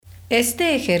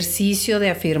Este ejercicio de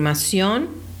afirmación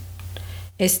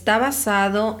está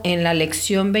basado en la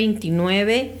lección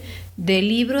 29 del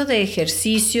libro de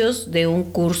ejercicios de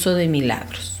Un Curso de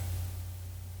Milagros.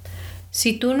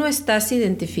 Si tú no estás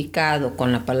identificado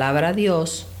con la palabra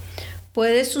Dios,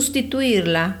 puedes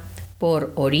sustituirla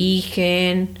por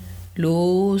origen,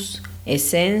 luz,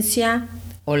 esencia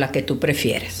o la que tú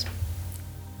prefieras.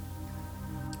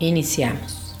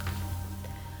 Iniciamos.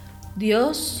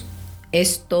 Dios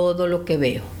es todo lo que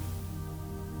veo.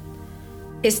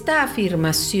 Esta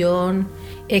afirmación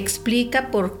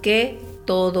explica por qué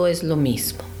todo es lo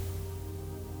mismo.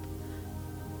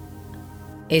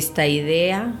 Esta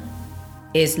idea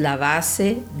es la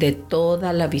base de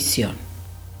toda la visión.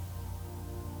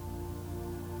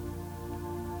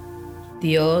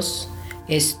 Dios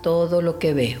es todo lo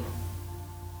que veo.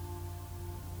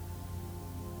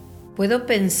 Puedo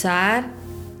pensar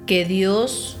que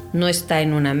Dios no está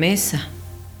en una mesa.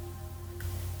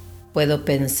 Puedo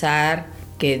pensar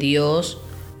que Dios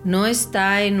no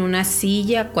está en una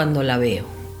silla cuando la veo.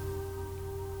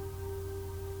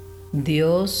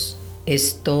 Dios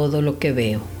es todo lo que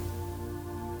veo.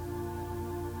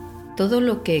 Todo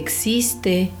lo que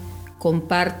existe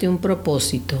comparte un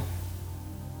propósito.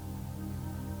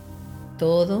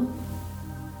 Todo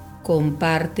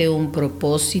comparte un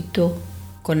propósito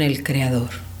con el Creador.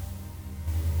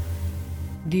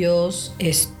 Dios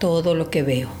es todo lo que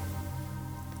veo.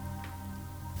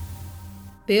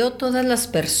 Veo todas las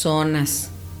personas,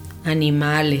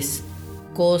 animales,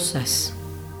 cosas,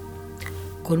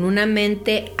 con una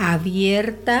mente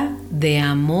abierta de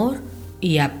amor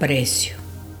y aprecio.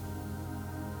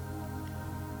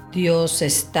 Dios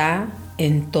está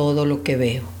en todo lo que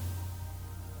veo.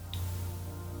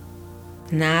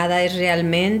 Nada es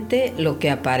realmente lo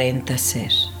que aparenta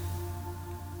ser.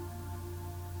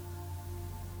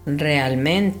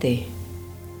 Realmente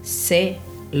sé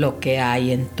lo que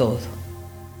hay en todo.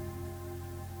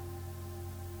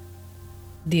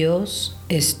 Dios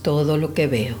es todo lo que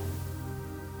veo.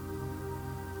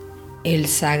 El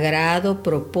sagrado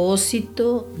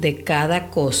propósito de cada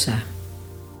cosa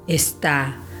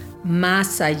está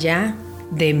más allá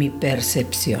de mi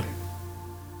percepción.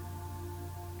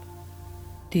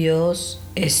 Dios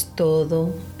es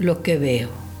todo lo que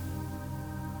veo.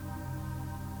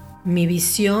 Mi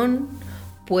visión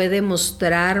puede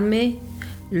mostrarme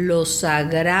lo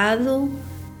sagrado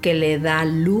que le da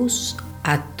luz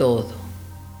a todo.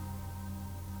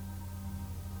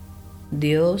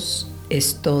 Dios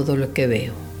es todo lo que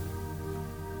veo.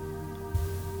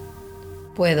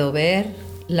 Puedo ver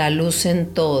la luz en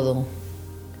todo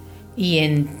y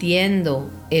entiendo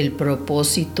el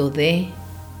propósito de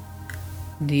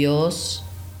Dios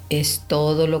es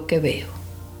todo lo que veo.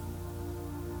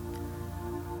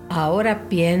 Ahora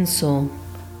pienso,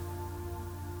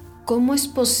 ¿cómo es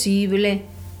posible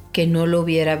que no lo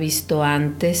hubiera visto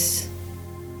antes?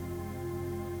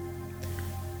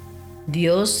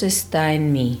 Dios está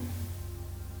en mí.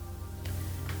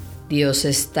 Dios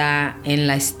está en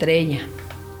la estrella.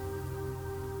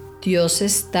 Dios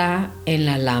está en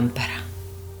la lámpara.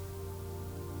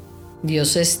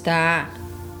 Dios está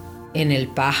en el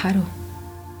pájaro.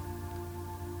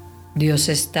 Dios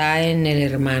está en el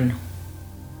hermano.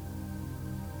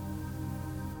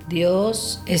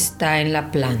 Dios está en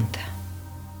la planta.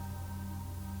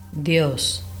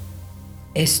 Dios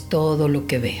es todo lo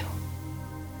que veo.